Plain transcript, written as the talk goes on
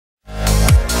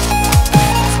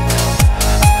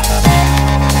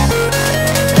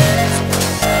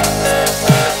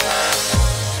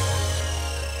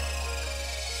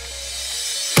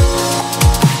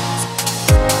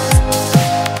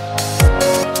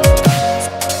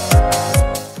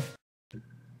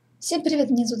Всем привет,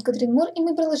 меня зовут Катрин Мур, и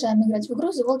мы продолжаем играть в игру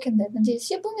The Walking Dead. Надеюсь,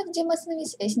 все помнят, где мы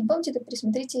остановились, а если не помните, то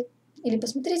пересмотрите или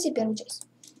посмотрите первую часть.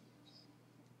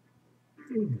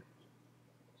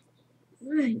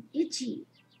 I'm itchy.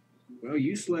 Well,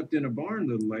 you slept in a barn,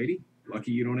 little lady.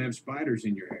 Lucky you don't have spiders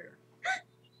in your hair.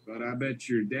 But I bet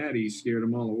your daddy scared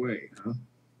them all away, huh?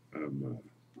 I'm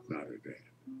not her dad.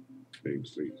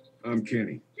 Name's Lee. I'm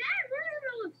Kenny. Dad, we're in the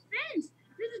middle of a fence.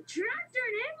 There's a tractor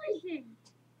and everything.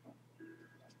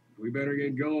 We better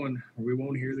get going, or we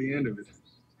won't hear the end of it.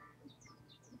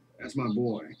 That's my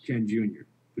boy, Ken Jr.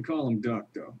 We call him Duck,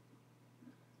 though.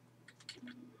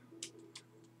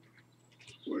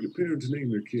 Why do parents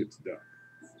name their kids Duck?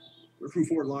 We're from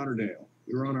Fort Lauderdale.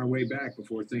 We were on our way back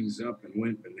before things up and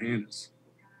went bananas.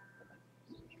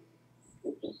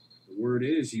 The word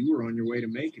is you were on your way to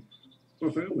Macon. My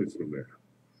family's from there.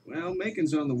 Well,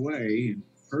 Macon's on the way, and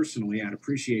personally, I'd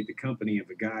appreciate the company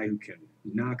of a guy who can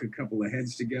knock a couple of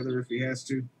heads together if he has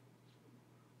to.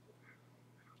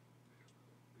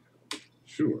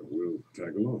 Sure, we'll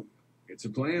tag along. It's a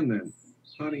plan, then.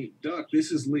 Honey, Duck,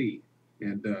 this is Lee.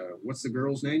 And, what's the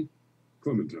girl's name?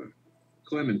 Clementine.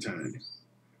 Clementine.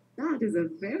 That is a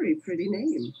very pretty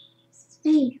name.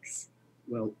 Thanks.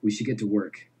 Well, we should get to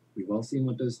work. We've all seen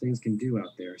what those things can do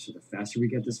out there, so the faster we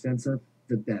get this fence up,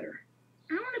 the better.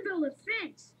 I want to build a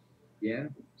fence. Yeah?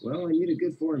 Well, I need a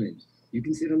good foreman. You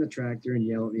can sit on the tractor and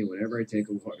yell at me whenever I take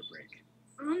a water break.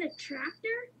 On the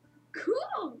tractor?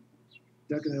 Cool.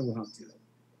 Duck and I will hop to it.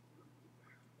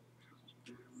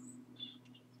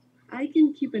 I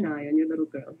can keep an eye on your little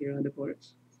girl here on the porch.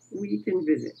 We can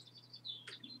visit.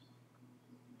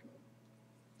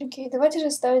 Окей, давайте же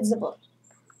ставить забор.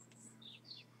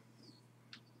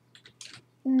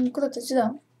 Куда-то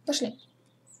сюда. Пошли.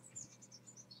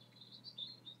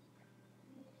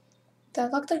 Так,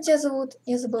 как там тебя зовут?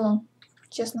 Я забыла.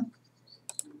 Честно.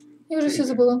 Я уже все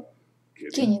забыла.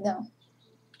 Кенни, да.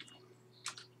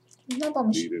 Нужна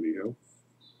помощь. Need any help?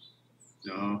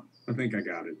 No, I think I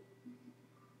got it.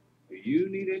 Do you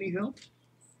need any help?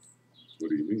 What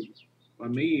do you mean? I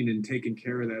mean, in taking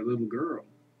care of that little girl.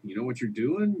 You know what you're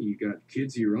doing? You got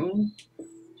kids of your own?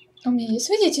 У меня есть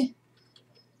свои дети.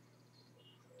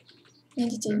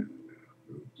 Нет детей.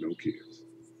 No kids.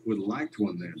 Would have liked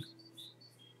one then.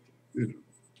 You know.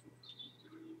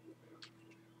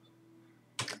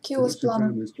 Какие у вас What's your планы?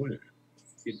 family's plan?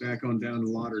 Get back on down to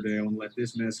Lauderdale and let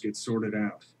this mess get sorted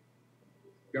out.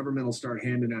 Government will start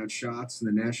handing out shots and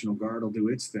the National Guard will do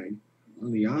its thing.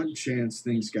 On the odd chance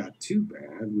things got too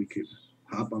bad, we could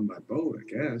hop on my boat, I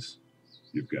guess.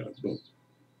 You've got a boat.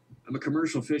 I'm a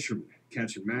commercial fisherman,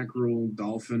 catching mackerel,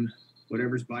 dolphin,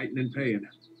 whatever's biting and paying.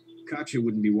 Katya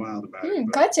wouldn't be wild about it,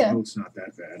 but Катя? the boat's not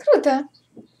that bad. Круто.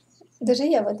 Даже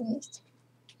я в этом есть.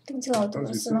 Как дела у How's твоего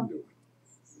your сына? son doing?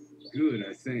 Good,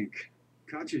 I think.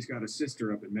 Katya's got a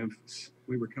sister up in Memphis.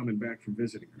 We were coming back from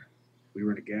visiting her. We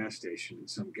were at a gas station and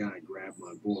some guy grabbed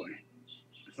my boy.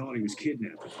 I thought he was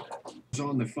kidnapped. I was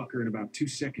on the fucker in about 2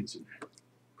 seconds and...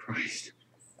 Christ.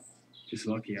 Just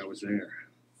lucky I was there.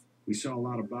 We saw a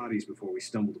lot of bodies before we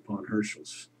stumbled upon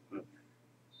Herschel's. But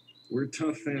we're a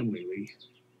tough family, Lee.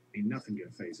 Ain't nothing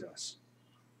gonna faze us.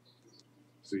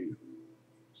 See you.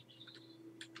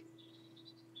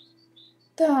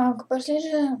 Так, пошли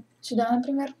же сюда,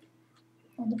 например.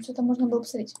 Вот там что-то можно было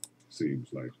посмотреть.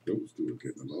 Seems like those two are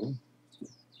getting along.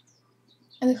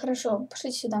 Это хорошо,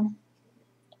 пошлите сюда.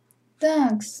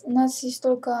 Так, у нас есть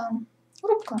только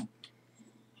рубка.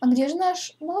 А где же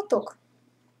наш молоток?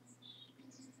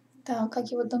 Так,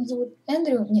 как его там зовут?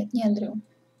 Эндрю? Нет, не Эндрю.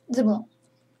 Забыла.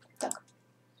 Так.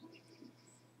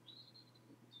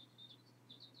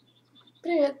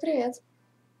 Привет, привет.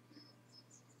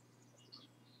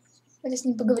 Давайте с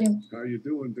ним поговорим. How you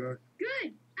doing, Doc?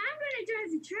 Good. I'm going to drive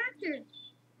the tractor.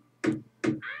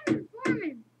 I'm the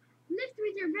foreman. Lift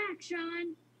with your back,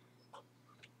 Sean.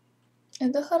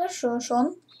 Это хорошо,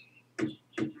 Шон.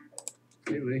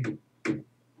 Hey, Lee.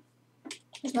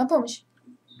 Нужна помощь.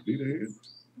 Need a hand?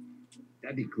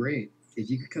 That'd be great. If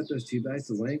you could cut those 2 guys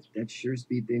to length, that'd sure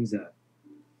speed things up.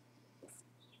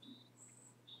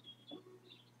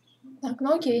 Так,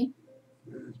 ну окей.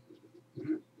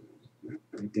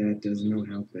 My dad doesn't know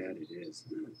how bad it is.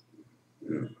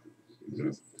 No, he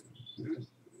doesn't.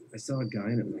 I saw a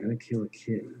guy in Atlanta kill a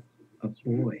kid. A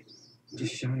boy.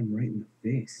 Just shot him right in the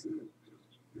face.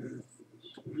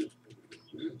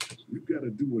 You've got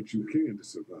to do what you can to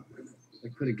survive.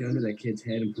 Like put a gun to that kid's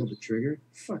head and pull the trigger?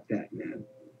 Fuck that, man.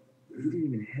 He didn't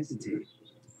even hesitate.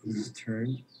 He just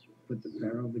turned, put the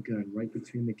barrel of the gun right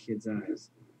between the kid's eyes,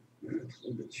 and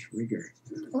pulled the trigger.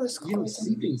 Ужас You don't какой-то.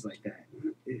 see things like that.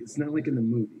 It's not like in the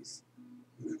movies.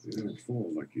 They don't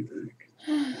fall like you think.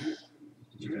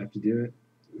 Did you have to do it?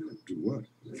 Do what?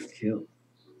 Kill.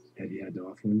 Have you had to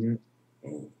off one yet?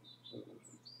 Oh.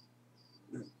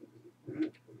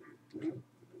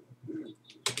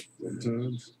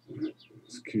 Sometimes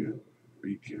it's kill,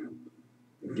 be killed.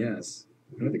 I guess.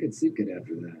 I don't think I'd sleep good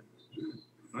after that.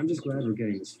 I'm just glad we're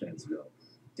getting this fence built.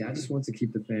 Dad just wants to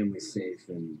keep the family safe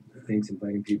and thinks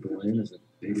inviting people in is a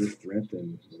bigger threat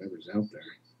than whatever's out there.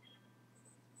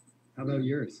 How about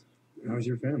yours? How's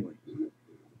your family?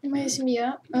 Моя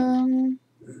семья. My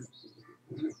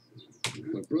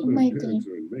brother and Maybe. parents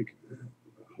are in Macon.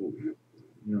 I hope.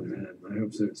 Oh man, I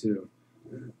hope so too.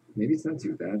 Maybe it's not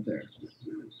too bad there.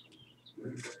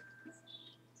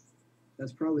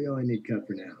 That's probably all I need cut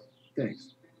for now.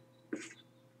 Thanks.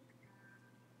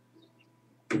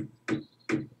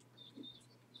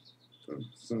 I'm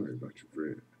sorry about your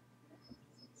friend.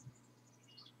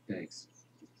 Thanks.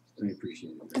 I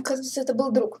appreciate it. Оказывается, это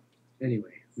был друг.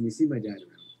 Anyway, when you see my dad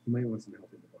around, you might want some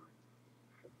help in the barn.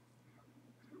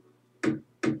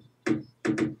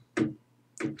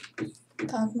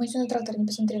 Так, мы еще на трактор не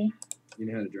посмотрели. You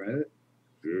know how to drive it?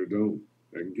 Sure don't.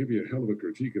 I can give you a hell of a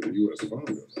critique of the U.S. Farm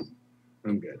Bill.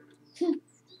 I'm good.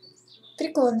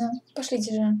 Прикольно.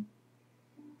 Пошлите же.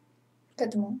 К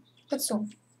этому. К отцу.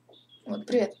 Вот,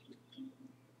 привет.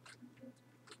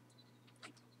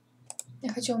 Я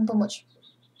хочу вам помочь.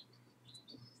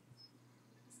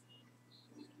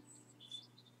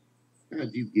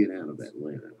 How'd you get out of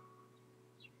Atlanta?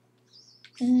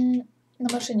 На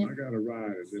машине. I got a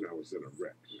ride and then I was in a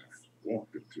wreck. I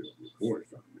walked until the boy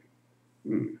found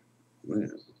me. Well,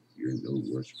 you're no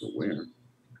worse for wear.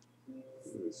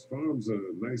 This farm's a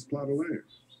nice plot of land.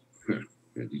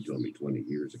 Had you told me 20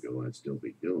 years ago I'd still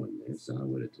be doing this, I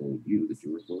would have told you that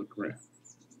you were full of crap.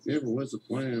 Never was a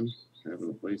plan, having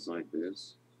a place like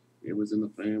this. It was in the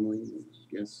family, and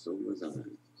I guess so was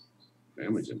I.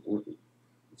 Family's important.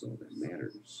 That's all that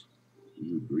matters.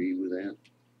 You agree with that?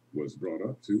 Was brought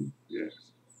up to,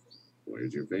 yes.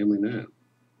 Where's your family now?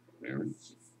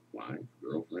 Parents? Wife?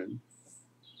 Girlfriend?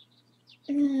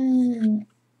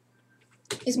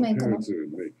 Из My Мейкона. parents are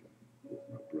in Macon with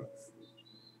my brother.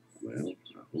 Well,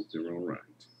 I hope they're all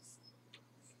right.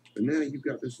 But now you've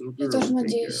got this little Я girl тоже to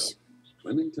take care надеюсь. of.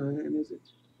 Clementine, is it?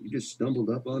 You just stumbled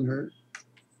up on her?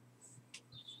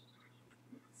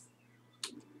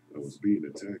 I was being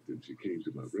attacked and she came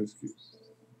to my rescue.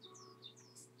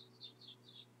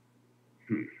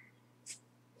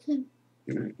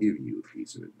 Can I give you a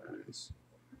piece of advice?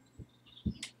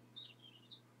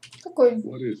 Какой?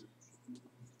 What is it?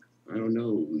 I don't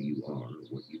know who you are or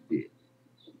what you did.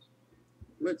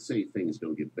 Let's say things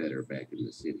don't get better back in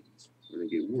the cities, or they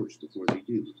get worse before they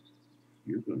do.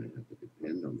 You're going to have to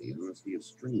depend on the honesty of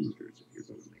strangers if you're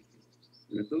going to make it.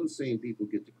 And if those same people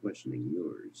get to questioning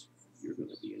yours, you're going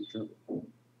to be in trouble.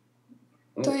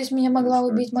 То есть меня могла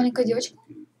убить маленькая девочка?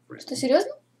 Что,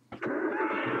 серьезно?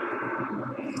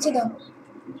 Хотя да.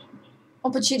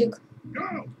 Опа, чирик.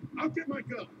 Go! I'll get my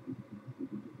gun!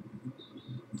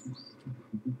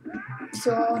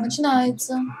 Все,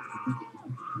 начинается.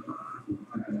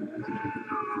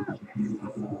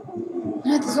 А,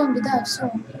 это зомби, да,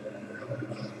 все.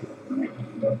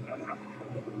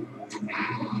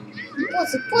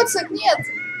 Поцик, поцик, нет!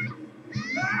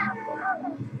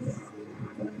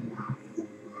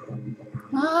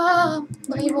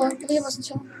 Давай его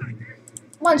сначала.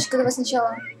 Мальчика давай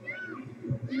сначала.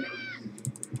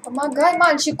 Помогай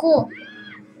мальчику.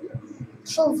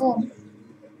 Пошел вон.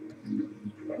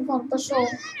 Вон, пошел.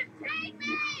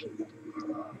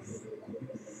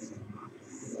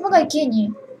 Помогай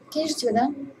Кенни. Кенни же тебе,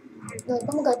 да? Давай,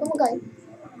 помогай, помогай.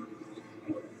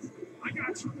 I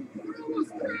got you! We're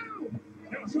almost through!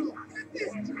 Now, so,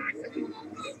 this time,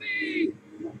 me!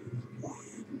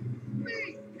 Me!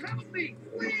 Help me,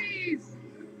 please!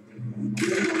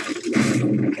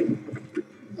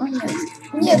 О, нет.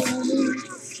 Нет.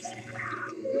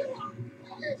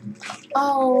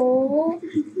 Ау.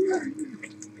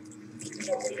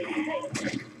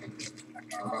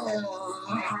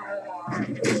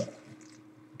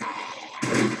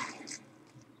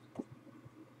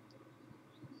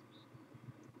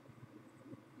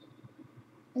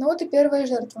 Ну вот и первая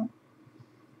жертва.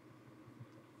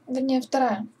 Вернее,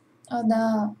 вторая. А,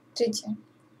 да, третья.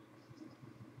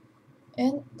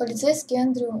 Полицейский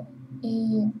Эндрю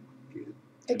и...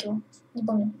 Как его? Не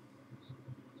помню.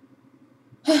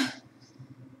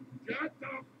 Get the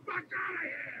fuck out of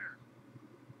here!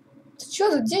 Ты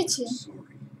чё тут, дети?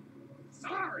 Sorry.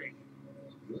 Sorry!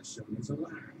 Your son is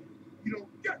alive. You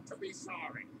don't get to be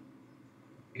sorry!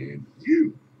 And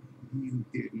you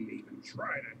didn't even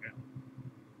try to help.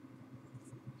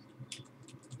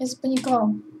 Я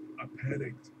запаниковал. I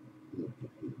panicked. Look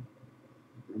at him.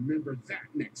 Remember that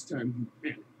next time you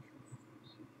panic.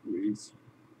 Please,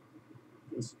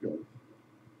 just go.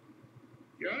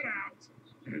 Get out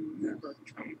and never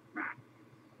come back.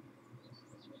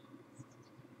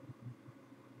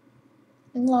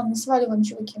 Ну ладно, сваливаем,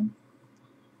 чуваки.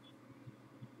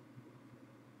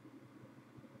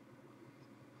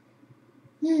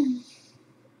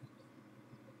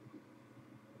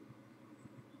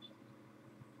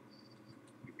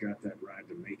 You've got that ride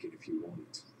to make it if you want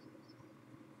it.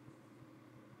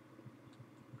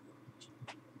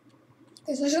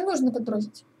 Если же нужно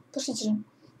подбросить. Пошлите же.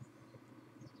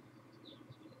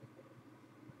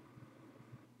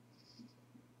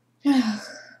 Эх,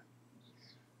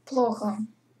 плохо.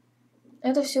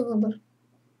 Это все выбор.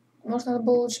 Может, надо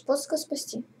было лучше подска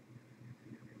спасти.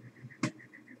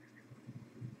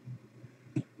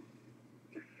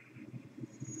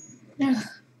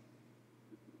 Эх.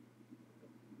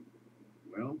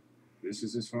 Well, this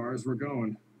is as far as we're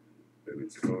going. And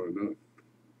it's far enough.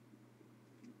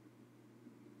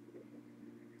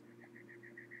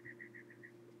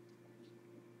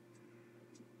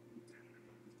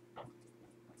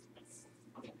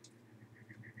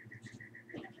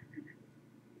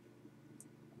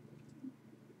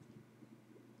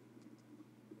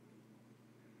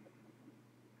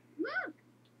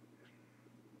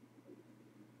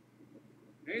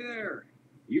 Hey there.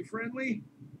 You friendly?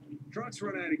 Truck's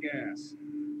run out of gas.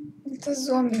 Это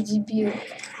зомби, дебил.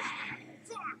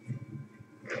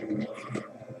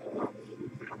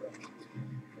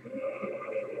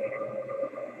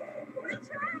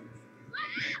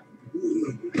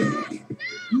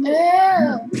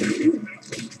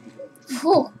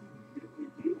 Фух.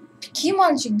 Беги,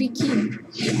 мальчик, беги.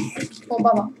 О,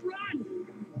 баба.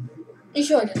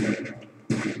 Еще один.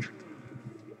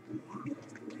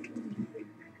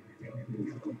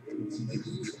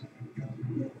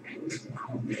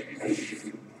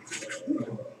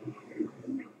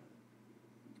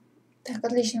 Так,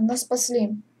 отлично, нас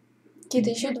спасли. Какие-то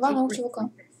еще два новых чувака.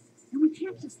 And we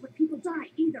can't just let people die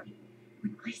either.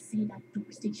 When I say that door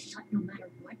stays shut no matter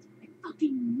what, I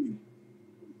fucking mean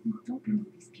it. We don't know who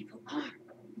these people are.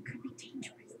 It could be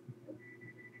dangerous.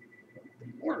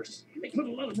 Worse, they could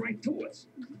have let them right to us.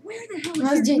 Where the hell У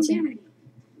нас is your дети. humanity?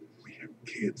 We have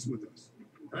kids with us.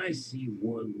 I see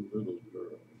one little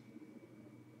girl.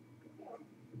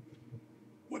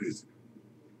 What is it?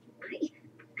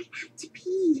 I have to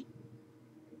pee.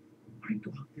 I'd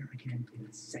go out there again in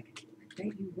a second. I bet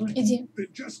you would. Иди. Then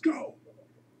just go.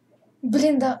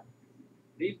 Блин, да.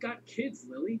 They've got kids,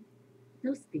 Lily.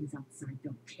 Those things outside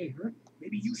don't care.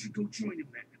 Maybe you should go join them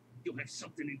then. You'll have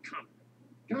something in common.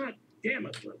 God damn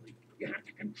it, Lily. You have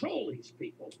to control these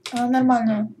people. Она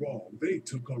нормальная. Wrong. They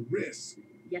took a risk,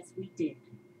 Yes, we did.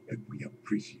 and we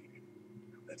appreciate it.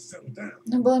 Let's settle down.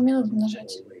 Надо было минуту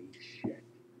нажать. Holy shit.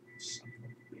 Son of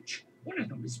a bitch. One of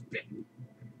them is bitten.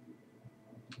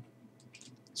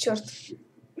 Черт.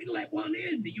 We let one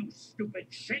in, you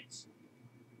stupid shits.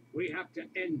 We have to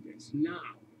end this now.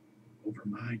 Over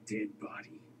my dead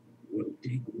body. We'll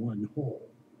dig one hole.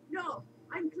 No,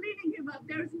 I'm cleaning him up.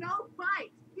 There's no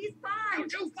fight. He's fine.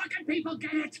 Don't you fucking people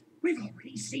get it? We've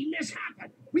already seen this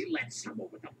happen. We let someone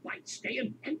with a bite stay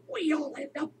in, and we all end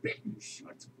up bitten.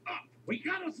 Shut up. We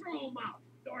gotta throw him out,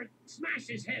 or smash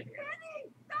his head in.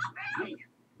 Penny, stop him! Hey,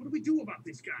 what do we do about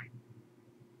this guy?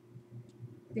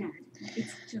 Dad,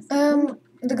 it's just.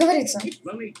 Договориться.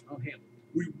 Lily, I'll handle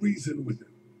it. We reason with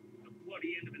him. The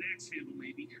bloody end of an axe handle,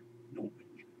 maybe.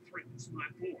 Nobody threatens my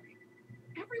boy.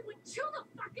 Everyone, chill the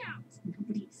fuck out.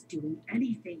 Nobody's doing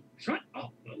anything. Shut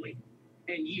up, Lily.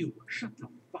 And you, shut the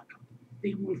fuck up.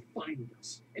 They will find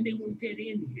us, and they will get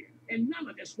in here, and none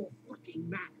of this will fucking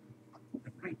matter.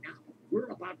 But right now, we're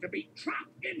about to be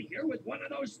trapped in here with one of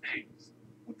those things.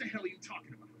 What the hell are you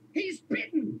talking about? He's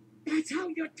bitten. That's how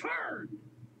you turn.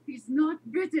 He's not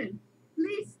bitten.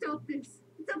 Please stop this.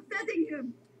 It's upsetting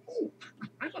him. Oh,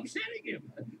 I'm upsetting him.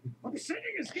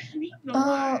 Upsetting is getting eaten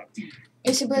alive.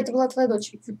 Если бы это была твоя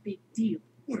дочь. It's a big deal.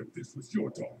 What if this was your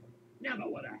daughter? Never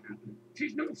would have happened.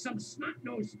 She's not some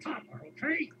snot-nosed toddler,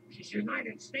 okay? She's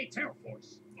United States Air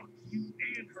Force. Fuck you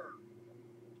and her.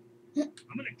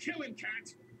 I'm gonna kill him,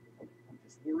 Cat.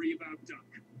 Just worry about Duck.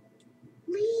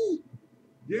 Lee,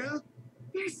 Yeah?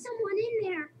 there's someone in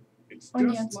there. It's Oh,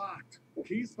 just yes. locked.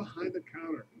 He's behind the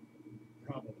counter.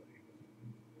 Probably.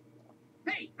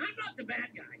 Hey, I'm not the bad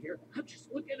guy here. I'm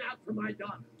just looking out for my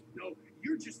daughter. No,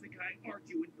 you're just the guy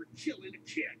arguing for killing a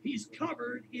kid. He's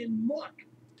covered in muck.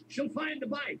 She'll find the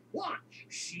bite. Watch.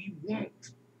 She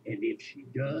won't. And if she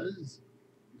does,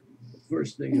 the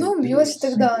first thing Ну, he'll do убьётся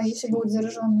is тогда, see если будет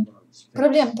зараженный. mom's face.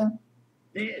 Проблем-то.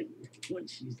 Then, when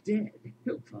she's dead,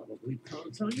 he'll probably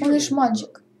pounce on Он you. лишь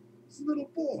мальчик. It's a little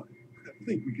boy. I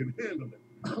think we can handle it.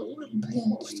 A little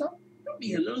Блин, boy. что? Don't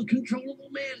be an uncontrollable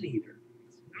man-eater.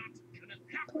 It's not gonna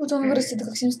happen. Вот он вырастет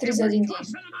как 73 за один день.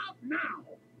 Tossing him out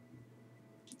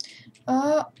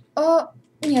now.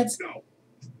 Нет. No,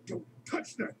 don't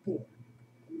touch that boy.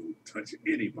 Don't touch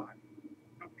anybody.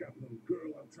 I've got a little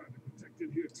girl I'm trying to protect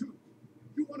in here too.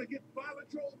 You want to get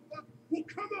violent, you old fuck? Well,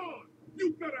 come on.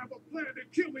 You better have a plan to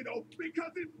kill me though,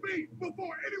 because it's me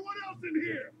before anyone else in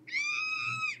here.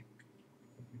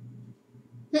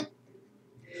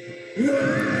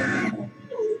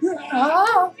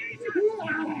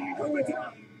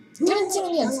 Клементина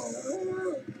нет.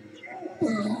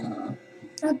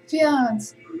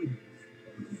 Опять.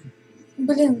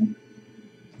 Блин.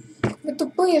 Вы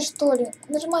тупые, что ли?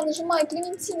 Нажимай, нажимай.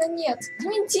 Клементина нет.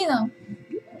 Клементина.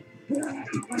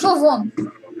 Пошел вон.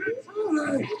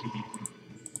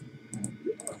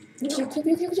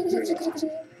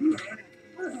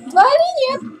 Вали,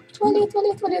 нет. Вали.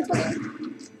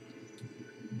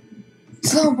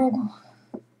 Слава богу.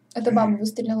 Это баба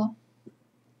выстрелила.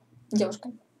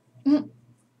 Девушка. А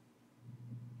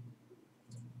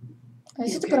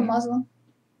если ты промазала?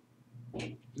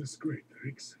 That's great,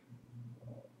 thanks.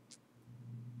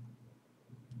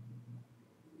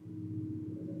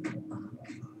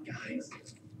 Guys.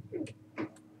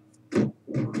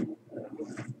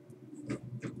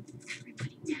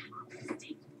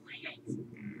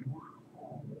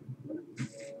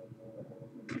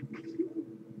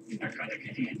 They're gonna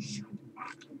get in. Shut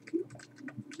up.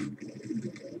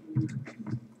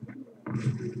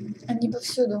 Они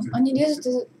повсюду. Они лезут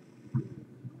из...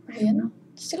 Блин.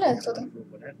 Стреляет кто-то.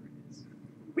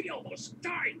 We almost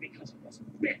died because of this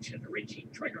bitch and the reaching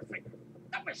trigger finger.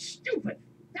 That was stupid.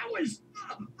 That was.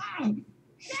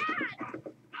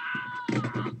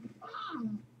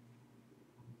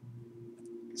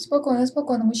 Спокойно,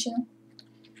 спокойно, мужчина.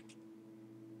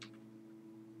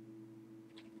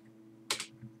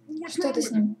 Что это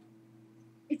с ним?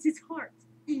 It's his heart.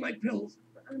 My pills.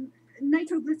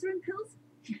 Nitroglycerin pills?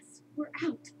 Yes, we're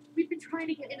out. We've been trying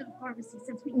to get into the pharmacy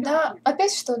since we got Да, here.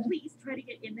 опять что ли? Please try to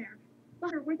get in there.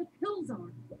 Butter, where the pills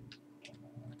are.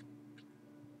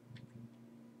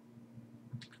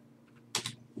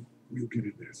 We'll get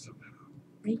in there somehow.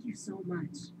 Thank you so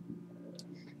much.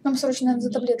 Нам срочно надо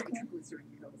за таблетками. Nitroglycerin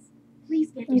pills.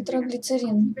 Please get in there.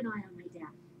 Нитроглицерин. Keep an eye on my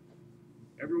dad.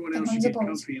 Everyone Так, else он should get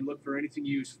запомнится. comfy and look for anything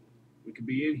useful. We could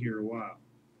be in here a while.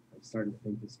 I'm starting to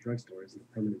think this drugstore isn't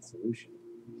a permanent solution.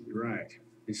 You're right.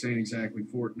 This ain't exactly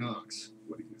Fort Knox.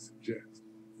 What do you suggest?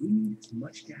 We need as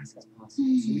much gas as possible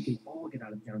so we can all get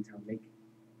out of downtown Macon.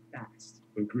 Fast.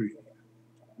 Agreed.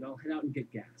 And I'll head out and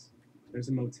get gas. There's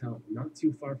a motel not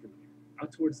too far from here,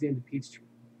 out towards the end of Peachtree.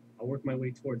 I'll work my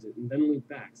way towards it and then loop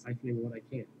back, siphoning what I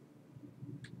can.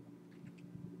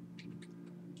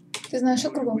 Ты знаешь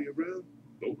Know your округу? way around?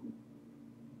 Local.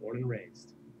 Born and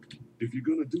raised. If you're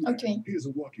gonna do that, Окей. here's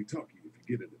a walkie-talkie if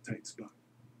you get in a tight spot.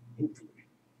 Hopefully,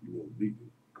 you won't need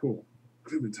it. Cool.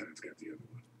 Clementine's got the other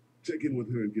one. Check in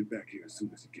with her and get back here as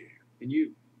soon as you can. And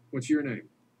you, what's your name?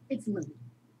 It's Lily.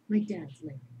 My dad's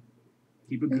Larry.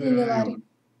 Keep a good Lily eye Larry. on him.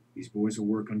 These boys will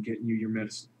work on getting you your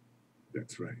medicine.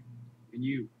 That's right. And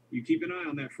you keep an eye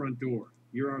on that front door.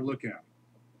 You're our lookout.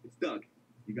 It's Doug.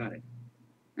 You got it.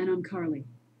 And I'm Carly.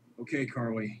 Okay,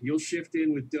 Carly, you'll shift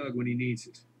in with Doug when he needs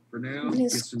it. For now, Блин,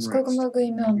 get some сколько rest. много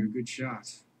You're a имен. good shot.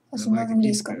 and Очень I'd like много to keep it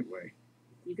английского. that way.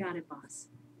 You got it, boss.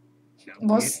 Now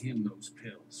Boss. get him those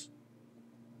pills.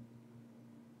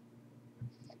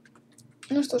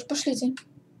 Ну что ж, пошлите.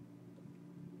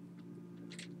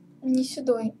 Не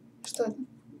седой. Что это?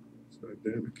 It's not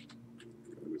damaged.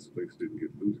 This place didn't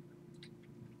get looted.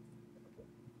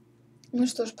 Ну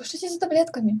что ж, пошлите за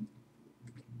таблетками.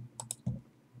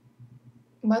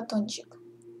 Батончик.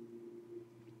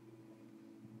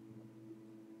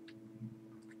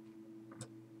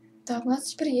 Так, у нас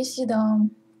теперь есть еда.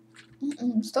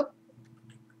 Стоп.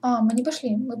 Мы не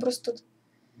пошли. Мы просто тут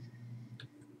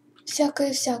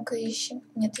всякое ищем.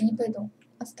 Нет, я не пойду.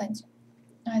 Отстаньте.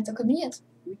 Это кабинет.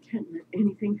 We can't let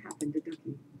anything happen to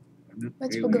Ducky.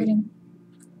 Давайте Hey, поговорим.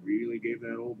 Really gave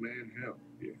that old man hell.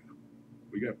 Yeah.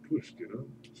 We got pushed, you know?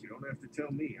 You don't have to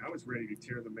tell me. I was ready to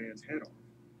tear the man's head off.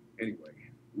 Anyway,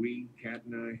 we, Kat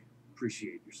and I,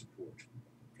 appreciate your support.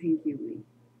 Thank you, Lee.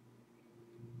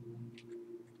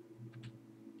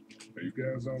 Are you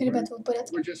guys all right? Ребята, вы в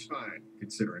порядке? We're just fine,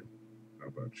 considering. How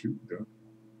about you, Doc?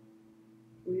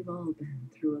 We've all been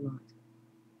through a lot.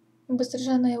 Быстро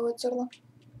же она его оттерла.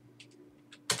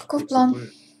 Каков What's the план? plan?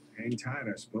 Hang tight,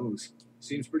 I suppose.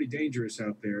 Seems pretty dangerous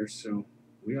out there, so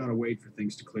we ought to wait for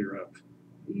things to clear up.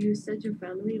 You said your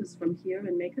family was from here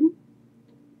in Macon?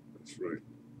 That's right.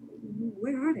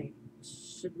 Where are they?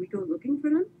 Should we go looking for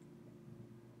them?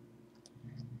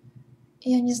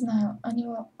 Я не знаю, они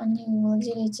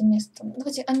владели этим местом.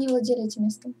 Давайте, они владели этим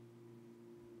местом.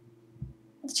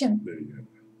 Зачем? They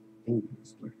own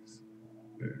this place.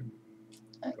 And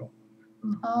gone.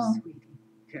 Oh, sweetie.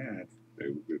 Cat. They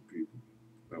were good people.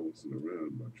 I wasn't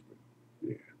around much, but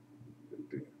yeah,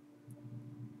 they're dead.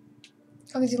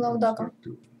 Как дела у Дака? Stuck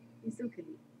to it. He's okay.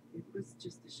 It was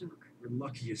just a shock. We're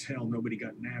lucky as hell nobody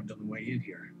got nabbed on the way in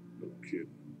here. No kidding.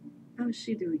 How's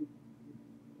she doing?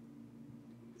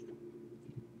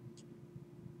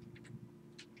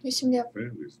 Семья.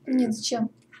 Family's Нет, dead. зачем?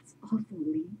 That's awful,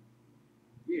 Lee.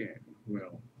 Yeah,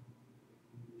 well,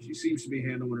 she seems to be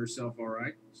handling herself all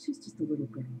right. She's just a little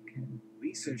girl, Ken.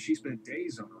 Lee says she spent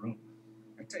days on her own.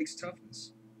 That takes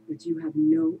toughness. But you have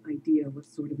no idea what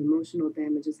sort of emotional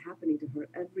damage is happening to her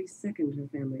every second her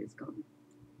family is gone.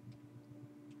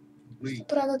 Lee,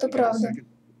 Правда, то you got a правда. second?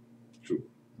 Sure.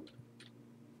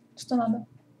 Что надо?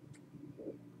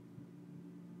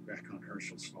 Back on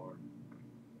Herschel's farm.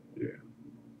 Yeah.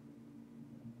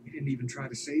 We didn't even try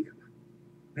to save him.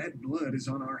 That blood is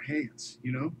on our hands,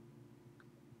 you know?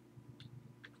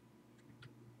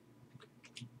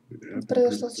 It happened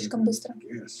Произошло pretty слишком быстро.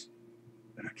 Yes.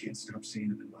 But I can't stop seeing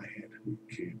him in my head. We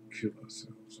can't kill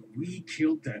ourselves. We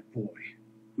killed that boy.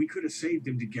 We could have saved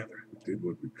him together. We did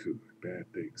what we could.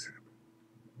 Bad things happen.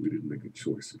 We didn't make a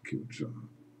choice to kill John.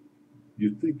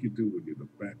 You think you do when you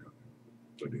look back on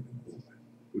it, but in a moment,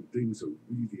 when things are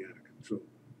really out of control,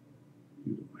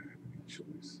 you don't have any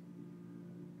choice.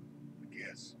 I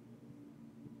guess.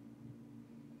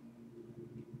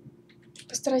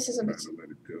 Постарайся Try забыть. to let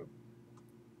it go.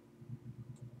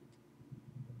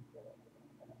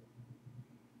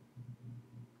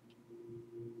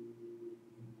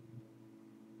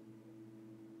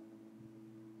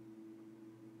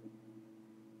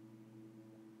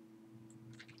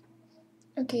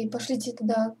 Окей, пошлите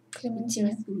туда к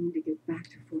Клементине. Just going to get back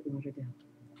to Fort Lauderdale.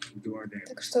 Do our damn.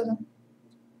 Так что там?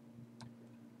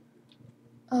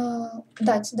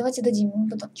 Давайте дадим ему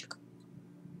батончик.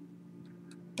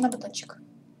 На батончик.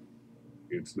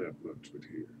 It's not much, but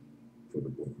here, for the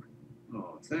boy.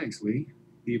 Oh, thanks, Lee.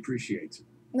 He appreciates it.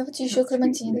 Давайте еще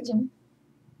Клементине дадим.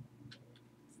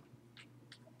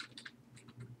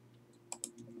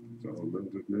 It's all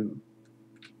melted now.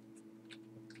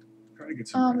 Try to get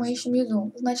some Мы rest. ищем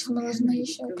еду. Значит, мы должны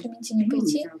еще к Клементине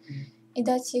пойти Out there. и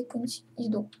дать ей какую-нибудь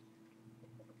еду.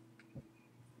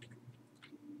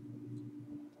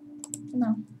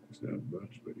 На. It's not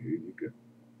much, but here you go.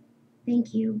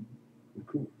 Thank you. Of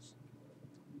course.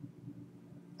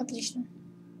 Отлично.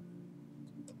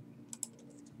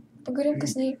 Поговорим-ка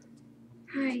с ней.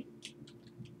 Hi.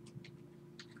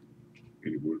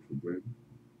 Any word from Brandon?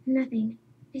 Nothing.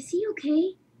 Is he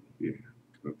okay? Yeah,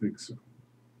 I think so.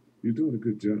 You're doing a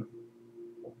good job.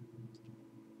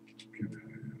 Can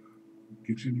I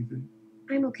get you anything?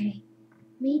 I'm okay.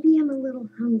 Maybe I'm a little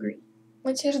hungry.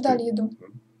 Мы тебе ждали еду.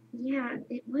 Yeah,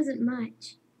 it wasn't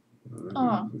much.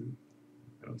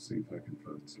 I'll see if I can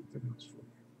find something else for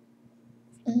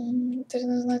you. Ты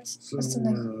должна знать So,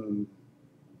 остальных.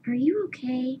 Are you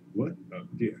okay? what?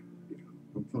 Yeah,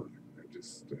 I'm fine. I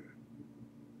just,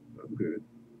 I'm good.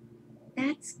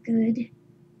 That's good.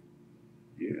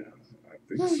 Yeah, I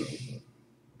think so.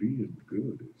 Being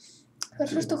good is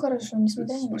Хорошо, что хорошо,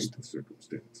 несмотря ни на despite что. the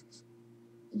circumstances.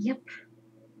 Yep.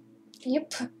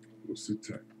 Еп, We'll sit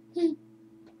tight.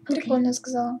 прикольно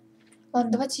сказала.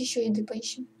 Ладно, давайте еще еды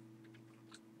поищем.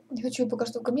 Не хочу пока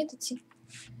что в кабинет идти.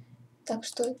 Так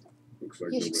что Looks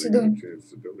like Ящик nobody с got a едой. chance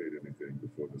to donate anything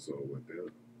before this all went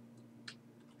down.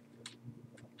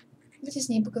 давайте с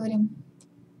ней поговорим.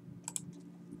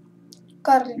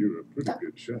 Карли, You're a pretty Так.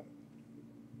 good shot.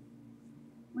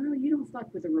 Well, you don't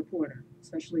fuck with a reporter,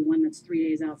 especially one that's 3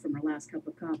 days out from her last cup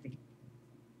of coffee.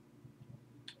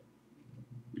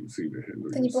 You seem to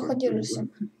handle ты неплохо yourself pretty держишься.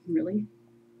 well. Really?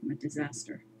 I'm a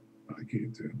disaster. I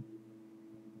can't tell.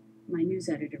 My news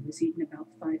editor was eaten about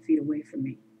 5 feet away from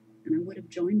me, and I would have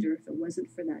joined her if it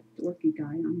wasn't for that dorky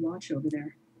guy on watch over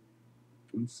there.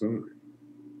 I'm sorry.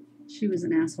 She was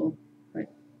an asshole,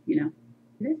 but, you know,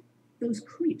 those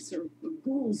creeps or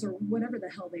ghouls or whatever the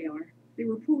hell they are, they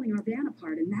were pulling our van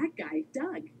apart, and that guy,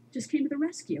 Doug, just came to the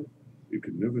rescue. You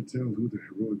can never tell who the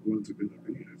heroic ones are going to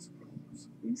be, I suppose.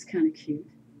 He's kind of cute,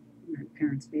 in that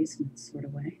parents' basement sort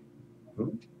of way. Huh?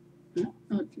 Huh?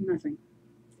 Oh, nothing.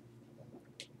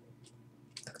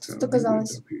 Так How что did you end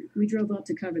казалось? up here? We drove up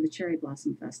to cover the Cherry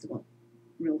Blossom Festival.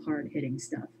 Real hard-hitting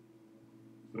stuff.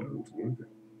 Sounds worth it.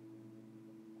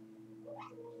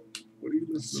 What are you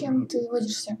С listening чем around ты with?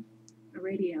 водишься? A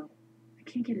radio. I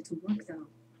can't get it to work, though.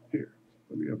 Here,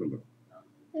 let me have a look.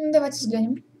 Давайте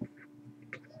взглянем.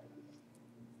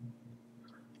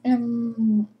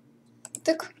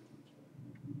 Тык.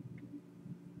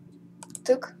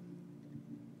 Тык.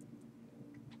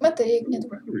 Батареек No нету.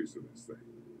 batteries in this thing.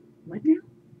 What now?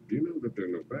 Do you know that there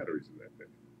are no batteries in that thing?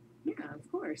 Yeah, of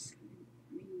course.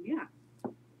 I mean, yeah.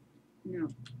 No,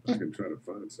 I can try to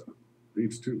find some.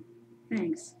 These two.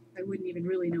 thanks. I wouldn't even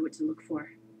really know what to look for.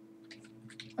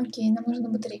 Окей, нам нужны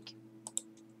батарейки.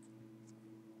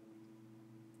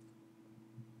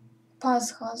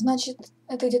 Пасха, значит,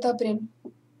 это где-то апрель.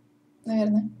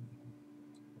 Наверное.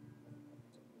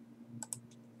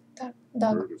 Так,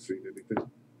 да. Heard or seen anything?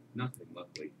 Nothing,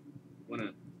 luckily.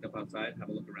 Wanna step outside, have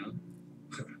a look around?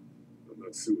 I'm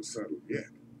not suicidal yet.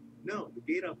 No, the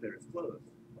gate up there is closed.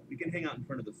 We can hang out in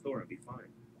front of the store and be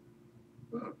fine.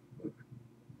 Oh, okay.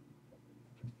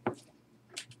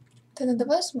 Ты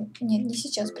надавай Нет, не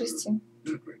сейчас, прости.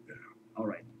 Not right now. All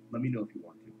right, let me know if you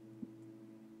want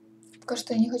to. Пока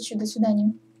что я не хочу. До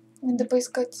свидания. Надо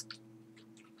поискать.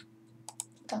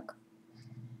 Так.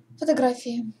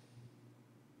 Фотографии.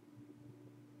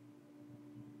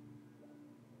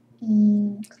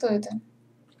 Кто это?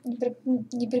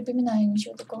 Не припоминаю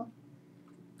ничего такого.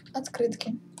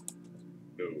 Открытки.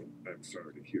 No, I'm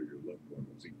sorry to hear your loved one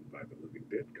was eaten by the living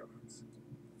dead gods.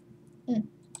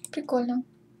 Прикольно.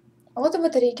 А вот и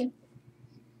батарейки.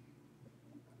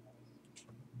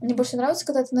 Мне больше нравится,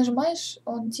 когда ты нажимаешь,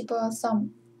 он типа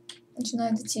сам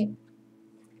начинает идти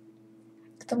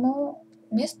к тому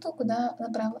месту, куда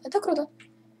направил. Это круто.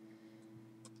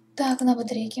 Так, на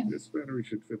батарейке. This battery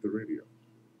should fit the radio.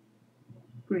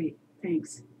 Great,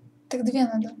 thanks. Так, две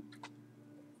надо.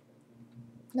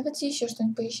 Давайте еще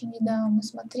что-нибудь поищем. Да, мы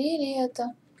смотрели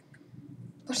это.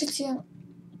 Пошлите.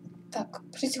 Так,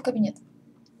 пошлите в кабинет.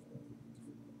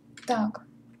 Так.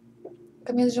 В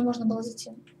кабинет же можно было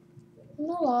зайти.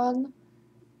 Ну ладно.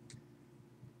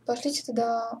 Пошлите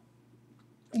тогда.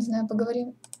 Не знаю,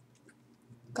 поговорим.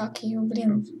 Как ее,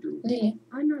 блин? How's it doing? Лили.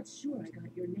 I'm not sure I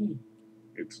got your name.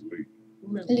 It's Lee.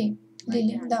 Ли.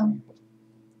 Лили, да.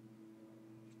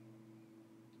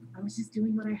 I was just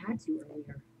doing what I had to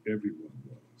earlier. Everyone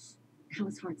was. Now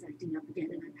his heart's acting up again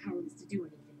and I'm powerless to do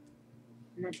anything.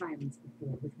 And that violence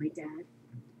before with my dad,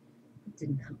 it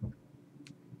didn't help.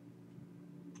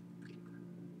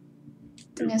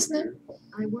 Ты местная?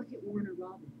 I work at Warner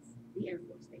Robins, the Air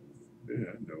Force base.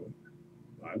 Yeah, I know it.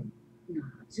 Violent? Nah,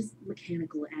 just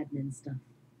mechanical admin stuff.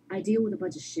 I deal with a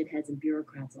bunch of shitheads and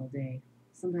bureaucrats all day.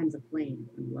 Sometimes a plane,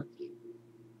 if I'm lucky.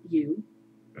 You?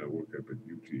 I work up at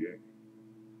UTA.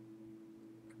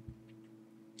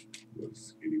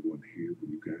 Was anyone here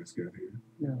when you guys got here?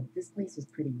 No, this place was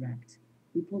pretty wrecked.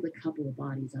 We pulled a couple of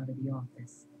bodies out of the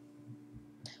office.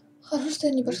 Хорошо, что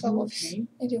я не пошла в You офис. okay?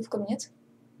 Или в кабинет.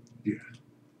 Yeah,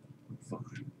 I'm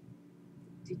fine.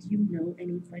 Did you know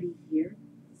anybody here?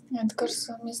 Это,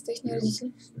 кажется, место их Yeah,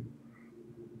 родителей.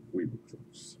 we were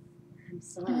close. I'm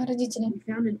sorry. Родители. We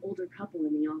found an older couple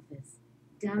in the office.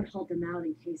 Dad hauled them out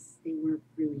in case they weren't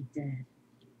really dead.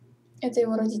 Это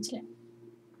его родители.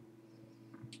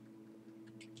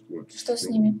 What's Что с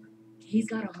wrong? ними? He's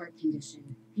got a heart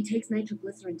condition. He takes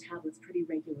nitroglycerin tablets pretty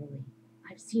regularly.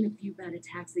 I've seen a few bad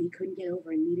attacks that he couldn't get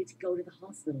over and needed to go to the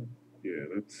hospital. Yeah,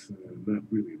 that's not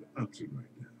really an option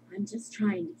right now. I'm just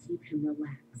trying to keep him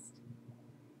relaxed.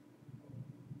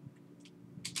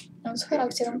 Он с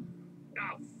характером.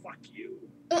 Oh, fuck you.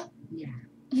 Yeah.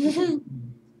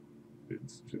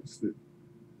 It's just that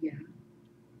Yeah.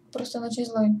 Просто он очень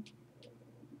злой.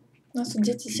 У нас тут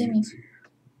дети, семьи. kids here.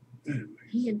 Families.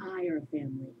 He and I are a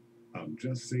family. I'm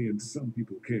just saying some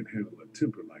people can't handle a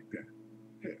temper like that.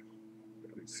 Hell,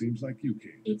 well, it seems like you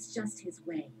can. It's just his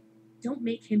way. Don't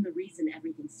make him the reason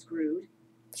everything's screwed.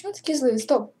 Почему такие злые?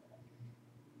 Стоп.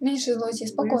 Меньше злости,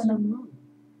 Where's your спокойно. mom?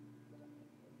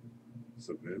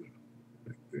 Savannah,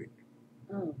 I think.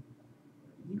 Oh,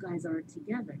 you guys aren't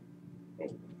together.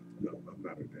 Oh, no, I'm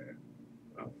not her dad.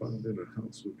 I found her in a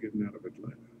house we're getting out of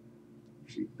Atlanta.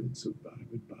 She'd been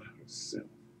surviving by herself.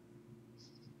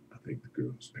 I think the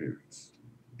girl's parents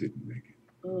didn't make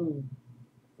it. Oh,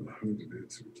 I heard an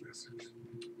answering message.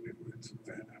 They were in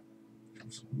Savannah. She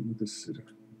was home with a sitter.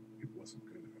 It wasn't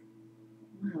good.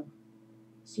 well,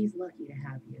 she's lucky to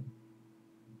have you.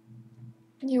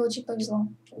 Мне очень повезло.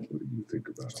 What do you think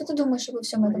about Что all ты думаешь обо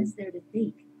всем What этом? is there to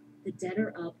think? The dead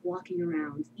are up, walking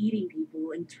around, eating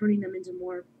people, and turning them into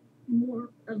more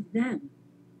of them.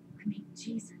 I mean,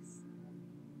 Jesus.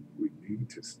 We need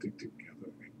to stick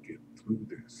together and get through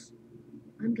this.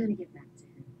 I'm gonna get back to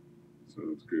him.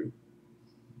 Sounds good.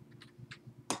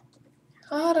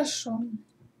 Хорошо.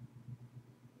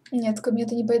 Нет, в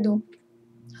кабинет я не пойду.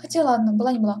 Хотя ладно,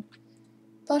 была не была.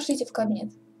 Пошлите в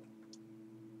кабинет.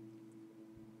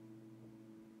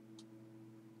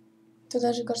 Тут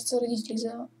даже, кажется, родители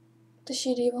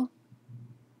затащили его.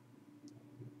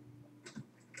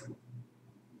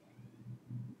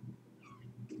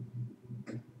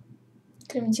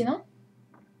 Клементина?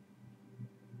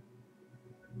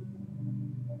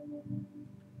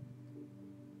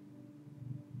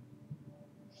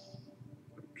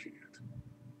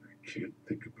 I can't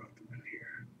think about them in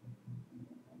here.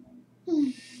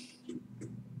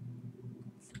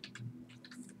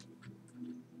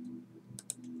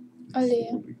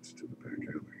 Аллея. Leads to the back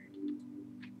alley.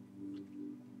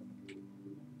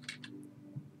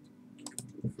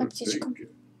 Аптечка. First aid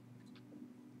kit.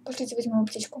 Пошлите возьмем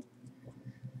аптечку.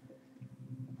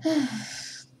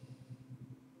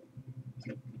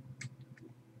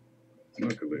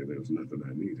 Luckily, there's nothing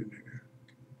I need in here.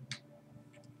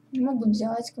 Мог бы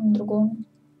взять кому-нибудь другому.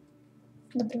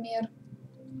 Например.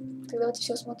 Так давайте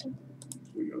все смотрим.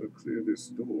 We ought to clear this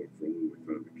door from when we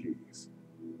found the keys.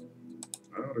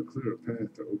 I ought to clear a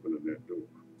path to opening that door.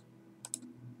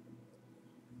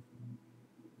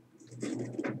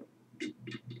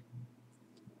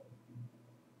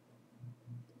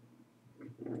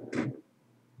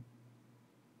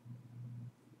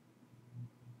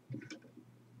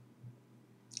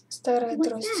 Старая What's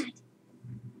трость. that?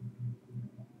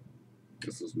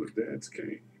 This is my dad's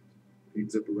cane.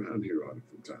 He'd zip around here on it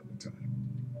from time to time.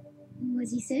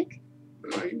 Was he sick?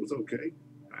 He was okay.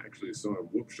 I actually saw him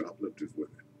whoop shoplifters with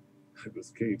it.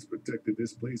 This cane's protected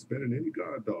this place better than any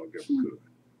guard dog ever could.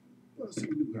 Plus, he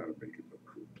knew how to make it look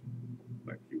cool.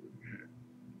 Like you and your hat.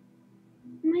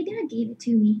 My dad gave it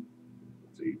to me.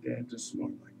 See, dads are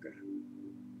smart like that.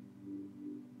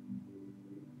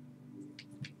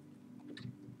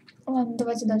 Ладно,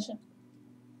 давайте дальше.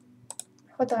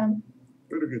 Хватаем.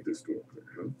 Better get this door clear,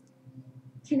 huh?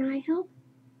 Can I help?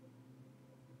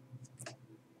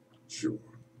 Sure.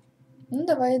 Ну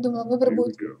давай, я думала, выбор Here we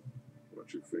будет. go.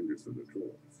 Watch your fingers in the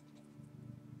drawers.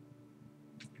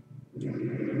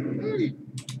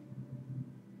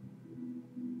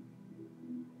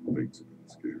 Things are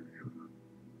scary, huh?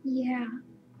 Yeah.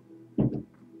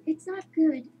 It's not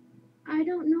good. I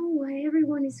don't know why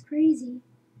everyone is crazy.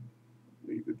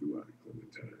 Neither do I,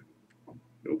 Clementine.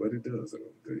 Nobody does, I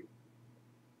don't think.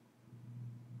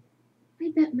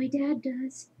 I bet my dad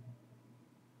does.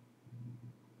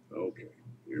 Okay,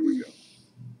 here we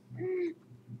go.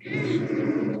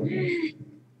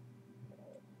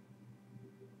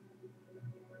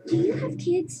 Do you have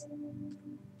kids?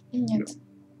 Нет.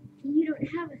 You don't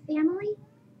have a family?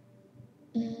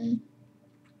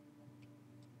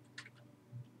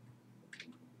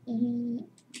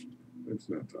 Let's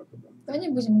not talk about that. Давай не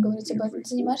будем говорить об этом. Ты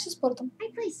занимаешься спортом?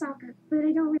 I play soccer, but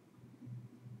I don't.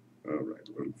 All right,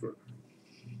 run further.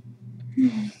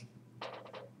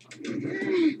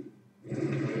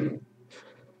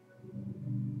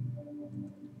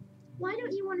 Why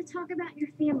don't you want to talk about your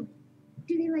family?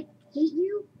 Do they like hate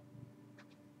you?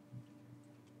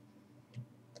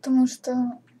 Потому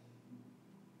что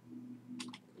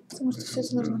все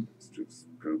сложно. It's just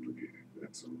complicated,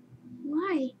 that's all.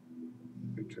 Why?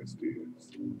 It just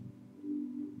is.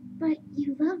 But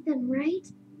you love them, right?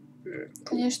 Yeah,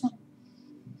 Конечно.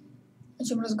 О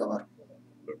чем разговор?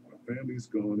 look, my family's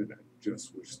gone and I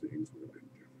just wish things would have been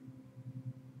different.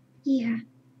 Yeah.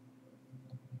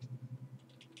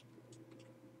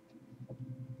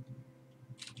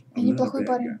 Я I'm not a неплохой bad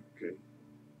парень. guy, okay?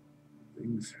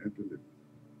 Things happened and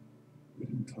we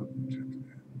didn't talk much after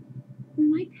that.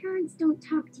 My parents don't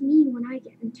talk to me when I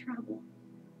get in trouble.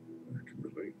 I can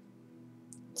relate.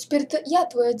 Теперь я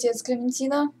твой отец,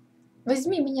 Клементина.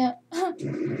 Возьми меня.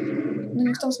 Ну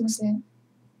не в том смысле.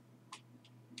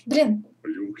 Блин, Are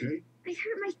you okay? I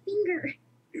hurt my finger.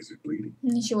 Is it bleeding?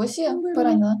 ничего себе,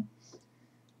 поранила.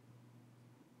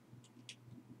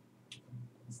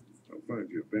 I'll find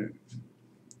you a bandage.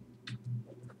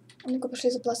 Ну-ка, пошли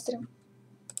за пластырем.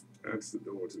 That's the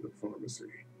door to the pharmacy.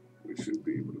 We should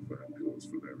be able to find pills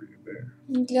for Larry in there.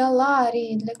 Для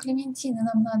Ларри, для Клементины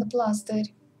нам надо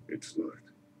пластырь. It's locked.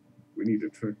 We need to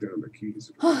track down the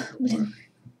keys. Ах, блин.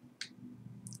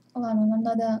 Ладно, нам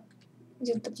надо...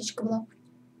 Где эта птичка была?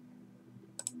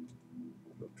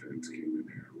 The parents came in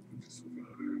here hoping to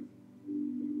survive.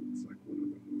 It's like one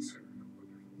of them was hurt. I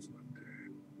wonder if it was my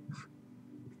dad.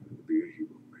 Trying to be a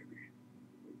hero, maybe.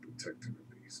 Or protect her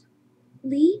at least.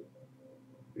 Lee,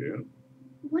 Yeah?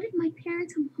 what if my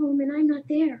parents come home and I'm not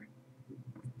there?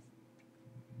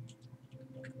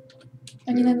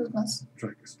 Они найдут нас.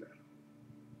 Track us down.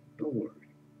 Don't worry.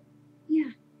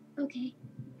 Yeah, okay.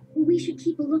 We should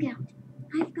keep a lookout.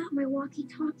 I've got my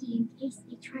walkie-talkie in case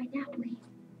they try that way.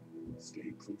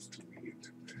 Stay close to me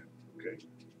until then, okay?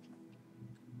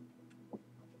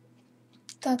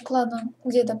 Так, ладно.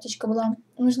 Где эта аптечка была?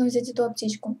 Нужно взять эту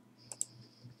аптечку.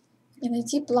 И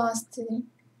найти пластырь.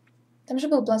 Там же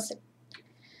был пластырь.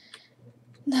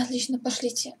 Да, отлично,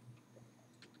 пошлите.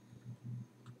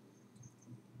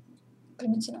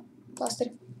 Клементина.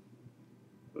 Пластырь.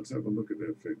 Let's have a look at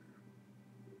that finger.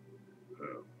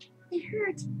 It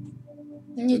hurt.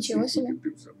 Ничего себе.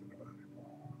 Do something about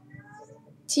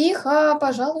it. Тихо,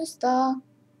 пожалуйста.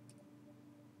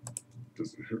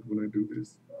 Does it hurt when I do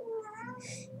this?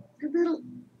 A little,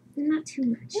 not too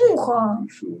much. Муха. You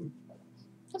sure?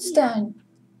 Отстань.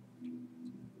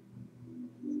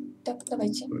 Так,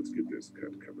 давайте. Let's get this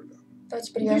cut covered up.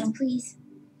 Давайте Yes, привяжем. please.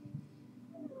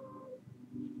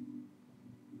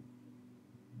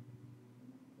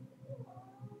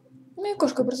 Моя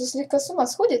кошка просто слегка с ума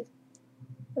сходит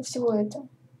от всего этого.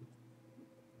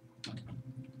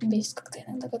 Бесит как-то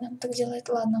иногда, когда она так делает.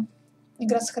 Ладно.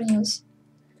 Игра сохранилась.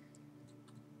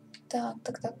 Так,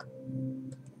 так, так.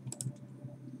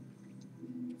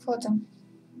 Фото.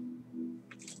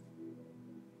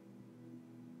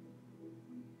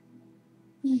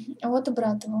 А вот и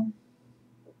брат его.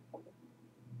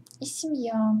 И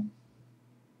семья.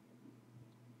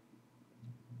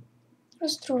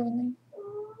 Расстроенный.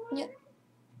 Нет.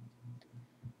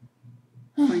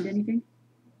 Find anything?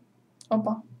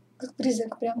 Опа. Как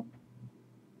призрак прям.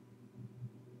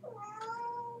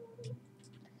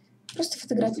 Просто Here's a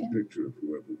фотография. picture of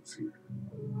whoever was here.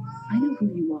 I know who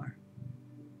you are.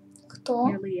 Кто?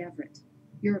 You're Lee Everett.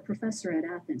 You're a professor at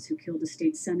Athens who killed a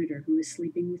state senator who is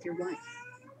sleeping with your wife.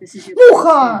 This is your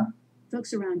Муха!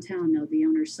 Folks around town know the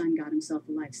owner's son got himself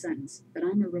a life sentence, but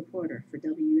I'm a reporter for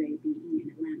WABE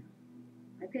in Atlanta.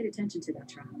 I paid attention to that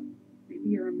trial. Maybe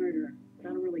you're a murderer, but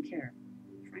I don't really care.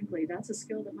 Frankly, that's a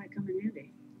skill that might come in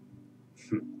handy.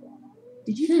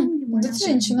 Did you tell anyone это else who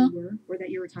женщина. you were, or that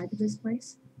you were tied to this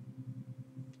place?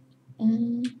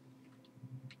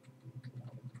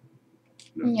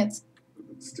 Нет. I've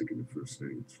been sticking to first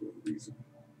names for a reason.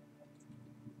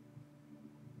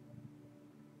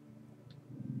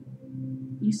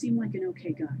 You seem like an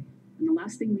okay guy, and the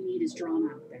last thing we need is drama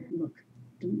out there. Look,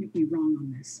 don't make me wrong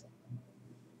on this.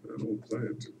 I don't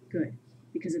plan to. Good,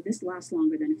 because if this lasts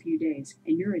longer than a few days,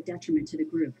 and you're a detriment to the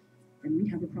group, then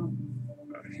we'd have a problem.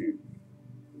 I hear you.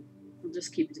 I'll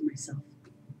just keep it to myself.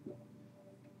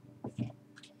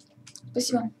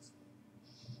 Спасибо.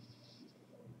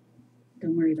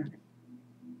 Don't worry about it.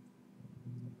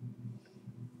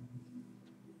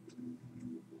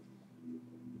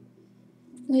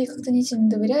 Ну, я как-то не сильно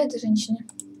доверяю этой женщине.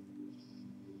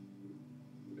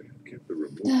 Keep the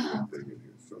remote Так. thing in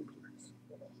here someplace.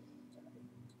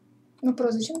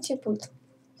 Вопрос, зачем тебе пульт?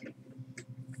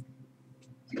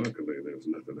 Luckily, there's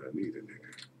nothing I need in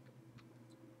here.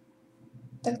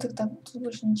 Так, так, так. Тут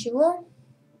больше ничего.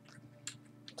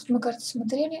 Тут мы карты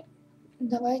смотрели.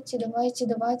 Давайте, давайте,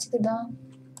 давайте, тогда.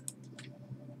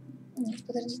 Нет,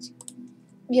 подождите.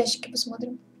 В ящике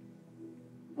посмотрим.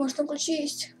 Может, там ключи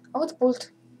есть. А вот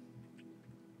пульт.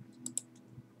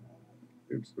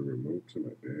 It's the remote to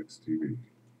my dad's TV.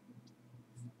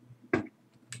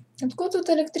 Откуда тут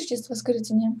электричество,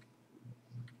 скажите мне?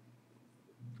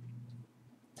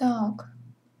 Так.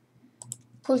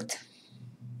 Пульт.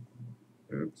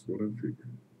 That's what I figured.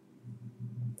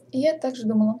 И я также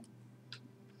думала.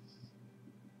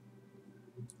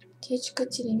 Аптечка,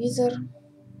 телевизор.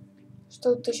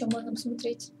 Что тут еще можно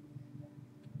посмотреть?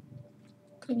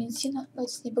 Клементина.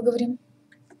 Давайте с ней поговорим.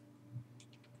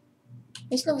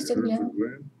 Есть новости от Heard Глена? from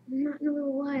Glenn? Not in a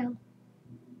little while.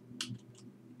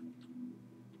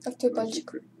 Как твой That's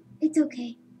пальчик? okay. It's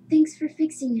okay. Thanks for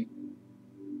fixing it.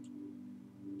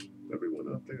 Everyone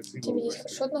out there seem К тебе all здесь right.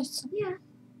 хорошо относятся? Yeah.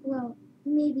 Well,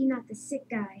 maybe not the sick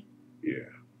guy. Yeah,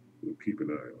 we'll keep an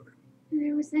eye on him.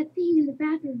 There was that thing in the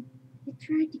bathroom. It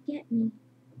tried to get me.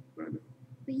 I know.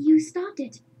 But you stopped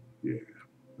it. Yeah,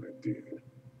 I did.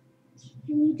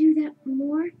 Can you do that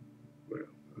more? Well,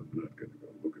 I'm not gonna go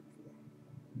looking for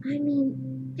him. I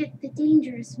mean, get the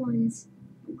dangerous ones.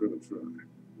 I'm gonna try.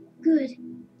 Good.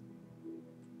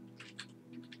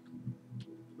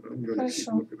 I'm gonna keep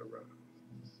Хорошо. looking around.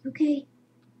 Okay.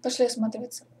 Пошли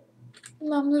осматриваться.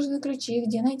 Нам нужны ключи.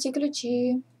 Где найти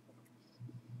ключи?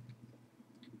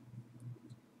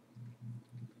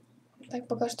 Так,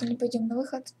 пока что не пойдем на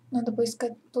выход. Надо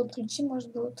поискать тут ключи,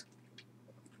 может, будут.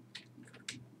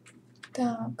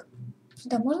 Так.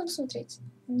 Сюда можно посмотреть?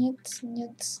 Нет,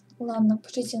 нет. Ладно,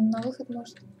 пошлите на выход,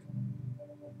 может.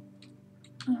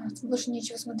 Тут больше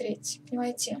нечего смотреть.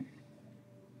 Понимаете?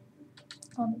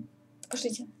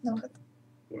 Пошлите на выход.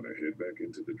 Wanna head back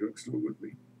into the drugstore with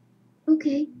me?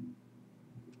 Okay.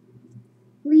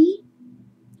 Lee,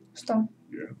 Что?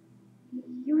 Yeah,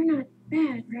 you're not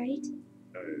bad, right?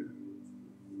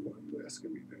 Why are you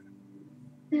asking me that?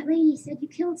 That lady said you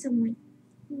killed someone.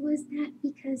 Was that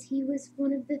because he was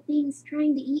one of the things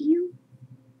trying to eat you?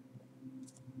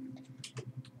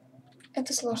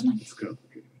 Это сложно. It's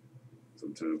complicated.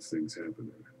 Sometimes things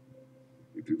happen and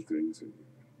you do things and you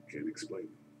can't explain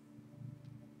them.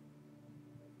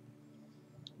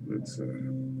 Let's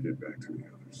get back to the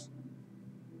others.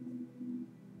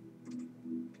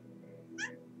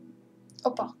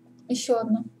 Опа, еще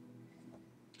одна.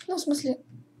 Ну, в смысле,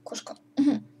 кошка.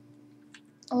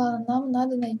 Ладно, нам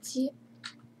надо найти...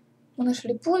 Мы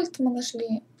нашли пульт, мы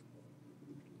нашли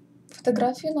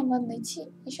фотографию, нам надо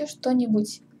найти еще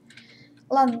что-нибудь.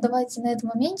 Ладно, давайте на этом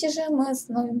моменте же мы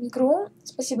остановим игру.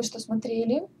 Спасибо, что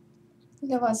смотрели.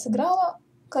 Для вас играла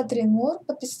Катрин Мур.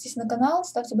 Подписывайтесь на канал,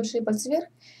 ставьте большие пальцы вверх.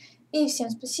 И всем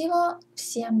спасибо,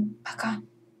 всем пока.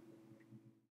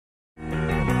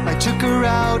 I took her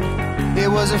out, it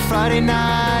was a Friday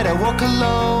night, I woke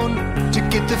alone to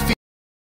get the